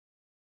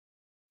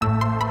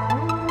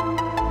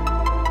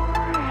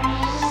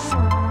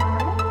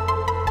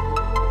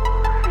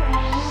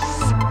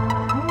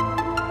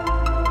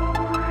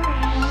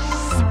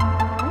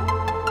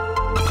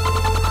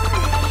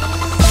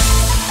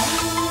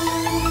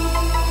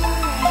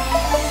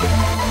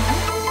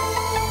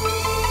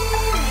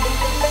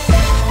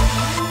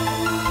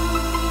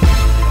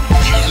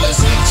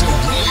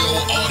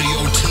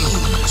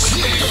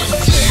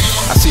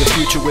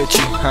future with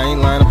you. I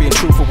ain't lying, I'm being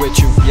truthful with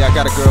you. Yeah, I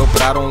got a girl,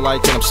 but I don't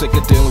like it. I'm sick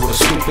of dealing with a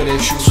stupid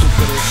issue.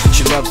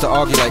 She loves to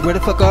argue like, where the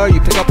fuck are you?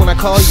 Pick up when I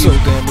call you. So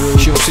damn rude.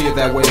 She don't see it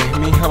that way.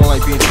 Me, I don't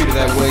like being treated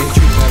that way.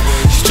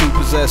 She's too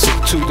possessive,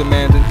 too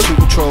demanding, too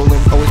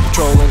controlling. Always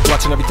patrolling,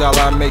 watching every dollar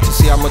I make to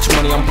see how much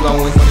money I'm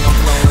blowing.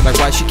 Like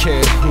why she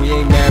care? We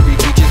ain't married,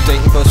 we just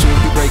dating, but soon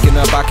we breaking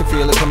up. I can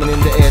feel it coming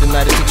in the air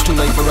tonight. It's too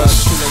late for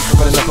us.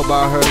 But enough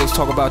about her, let's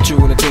talk about you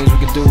and the things we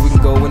can do. We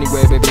can go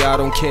anywhere, baby, I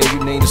don't care.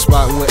 You name the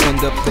spot and we'll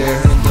end up there.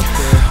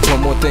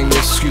 One more thing,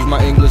 miss, excuse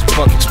my English,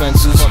 fuck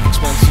expenses.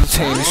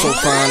 Damn, you so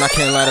fine, I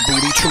can't lie, the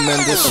booty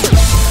tremendous.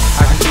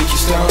 I can get you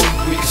stoned,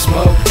 we can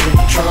smoke, drink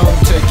Patron,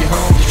 take you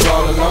home, get you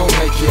all alone,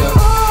 make you up.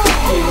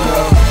 You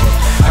know,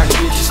 I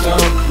can get you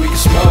stoned, we can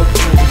smoke,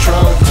 drink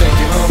Patron, take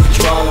you home, get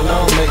you all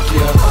alone, make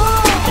you up.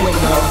 You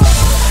know,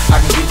 I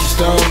can get you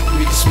stoned,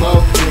 we can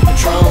smoke, drink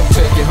Patron,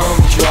 take you home,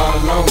 get you all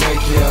alone,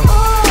 make you up.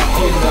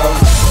 You know,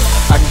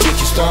 I can get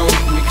you stoned,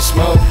 we can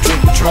smoke,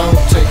 drink Patron,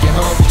 take you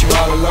home, get you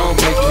all alone,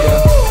 make you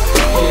up.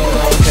 You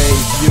know, hey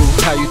you,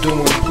 how you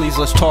doing? Please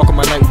let's talk or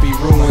my night will be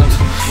ruined.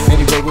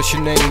 Anyway, what's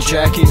your name?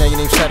 Jackie. Now your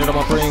name's tatted on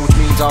my brain, which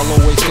means I'll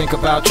always think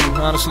about you.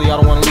 Honestly, I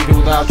don't wanna leave it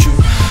without you.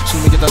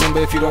 So let me get that number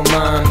if you don't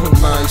mind. Who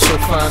mind? So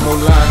fine, no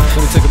lie.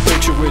 Let me take a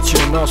picture with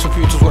you, and also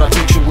future's what I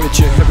picture with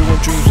you.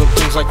 Everyone dreams of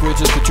things like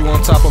riches, but you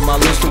on top of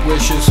my list of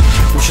wishes.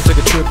 We should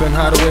take a trip and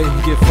hide away,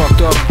 get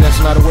fucked up,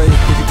 that's not a way.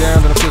 If you're down,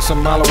 then I'm just a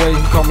mile away.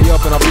 Call me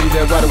up and I'll be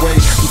there right away.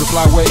 We can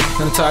fly away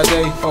an entire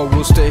day, or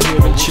we'll stay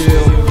here and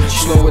chill.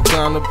 Slow it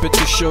down a bit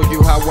to show you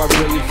how I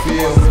really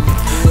feel.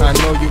 I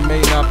know you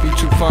may not be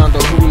too fond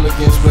of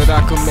hooligans, but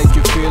I can make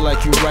you feel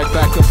like you right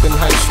back up in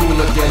high school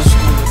again.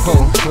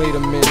 Oh, wait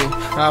a minute,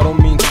 I don't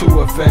mean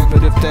to offend,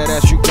 but if that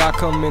ass you got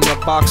come in the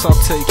box, I'll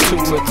take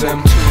two of them.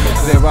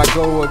 There I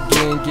go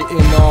again,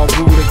 getting all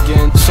rude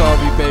again.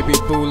 Sorry baby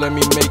boo, let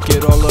me make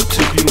it all up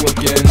to you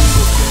again.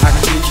 I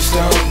can get you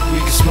stoned, we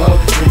can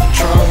smoke, drink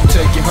Patron,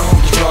 take you home,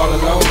 get you all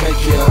alone,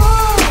 make you up.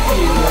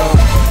 You know,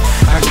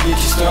 I can get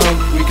you stoned,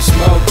 we can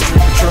smoke,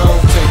 drink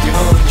Patron, take you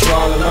home, get you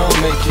all alone,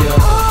 make you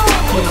up.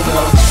 You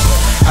know,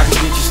 I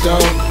can get you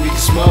stoned, we can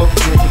smoke,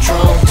 drink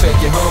Patron, take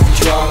you home,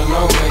 get you all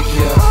alone, make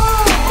you up.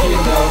 You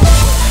know,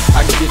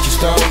 I can get you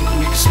stoned,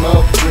 we can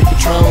smoke, drink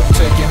Patron,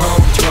 take you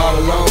home, get you all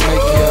alone,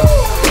 make you up.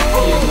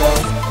 You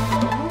know.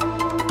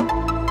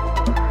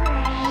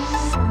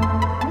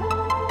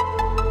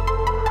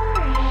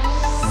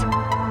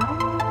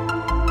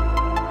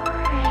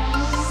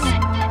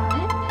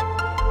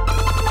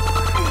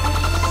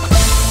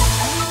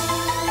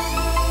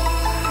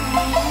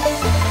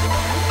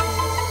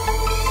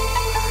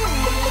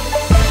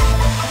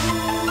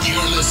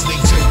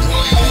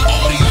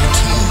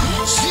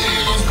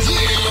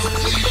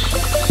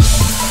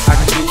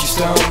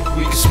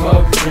 We can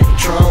smoke, drink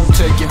Patron,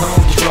 take you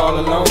home, get you all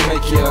alone,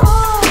 make you up.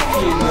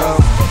 You know,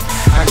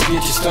 I can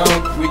get you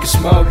stoned, we can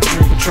smoke,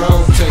 drink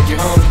Patron, take you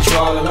home, get you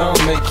all alone,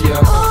 make you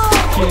up.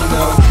 You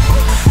know,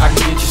 I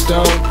can get you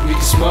stoned, we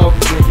can smoke,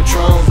 drink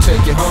Patron,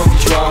 take you home,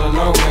 get you all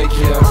alone, make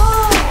you up.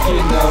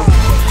 You know,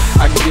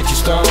 I can get you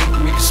stoned,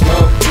 we can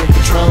smoke, drink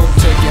Patron,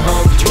 take you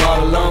home, get you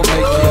all alone,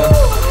 make you up.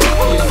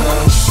 You know.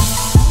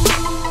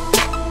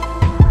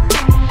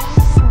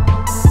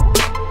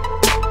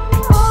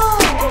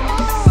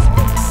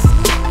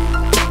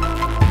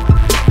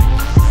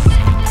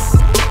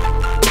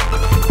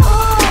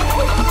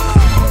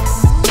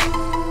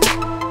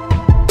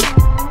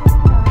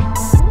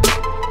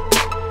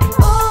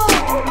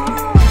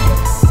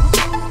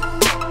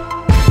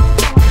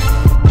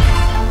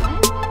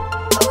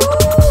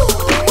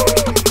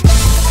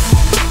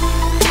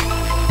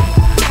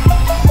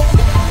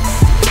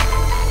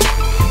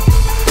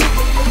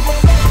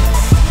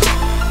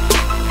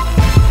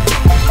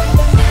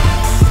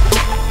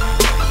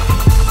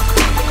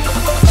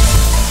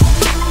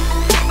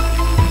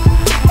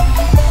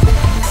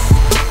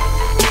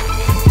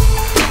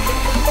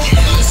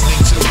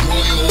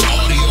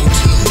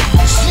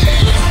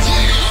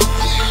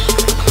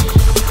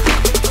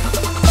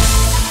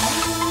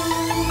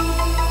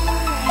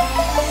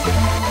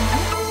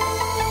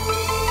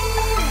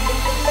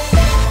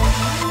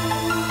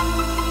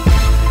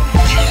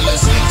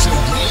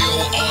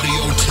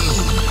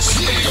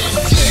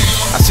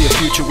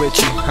 With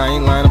you, I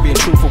ain't lying, I'm being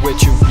truthful with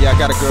you. Yeah, I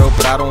got a girl,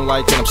 but I don't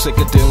like it. I'm sick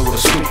of dealing with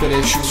a stupid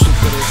issue.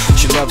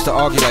 She loves to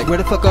argue like, where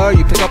the fuck are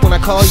you? Pick up when I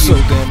call you. So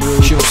damn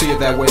rude. She don't see it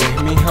that way.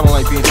 Me, I don't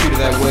like being treated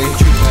that way.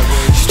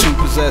 She's too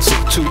possessive,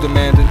 too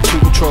demanding, too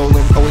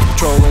controlling. Always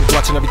patrolling,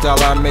 watching every dollar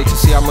I make to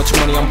see how much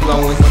money I'm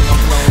blowing.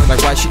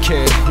 Like why she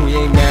care? We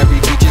ain't married,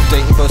 we just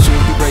dating, but soon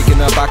we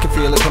breaking up. I can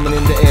feel it coming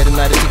in the air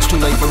tonight. It's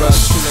too late for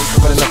us.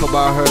 But enough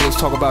about her, let's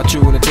talk about you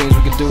and the things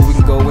we can do. We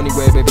can go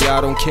anywhere, baby, I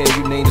don't care.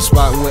 You name the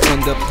spot and we'll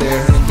end up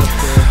there.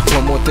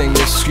 One more thing,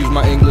 miss, excuse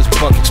my English,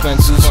 fuck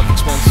expenses.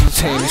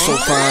 Damn, you so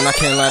fine, I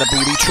can't lie, the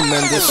booty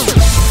tremendous.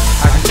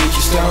 I can get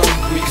you stoned,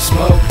 we can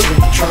smoke,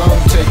 drink Patron,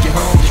 take you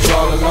home, get you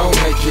all alone,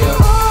 make you up.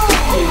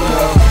 You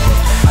know,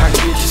 I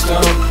can get you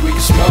stoned, we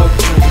can smoke,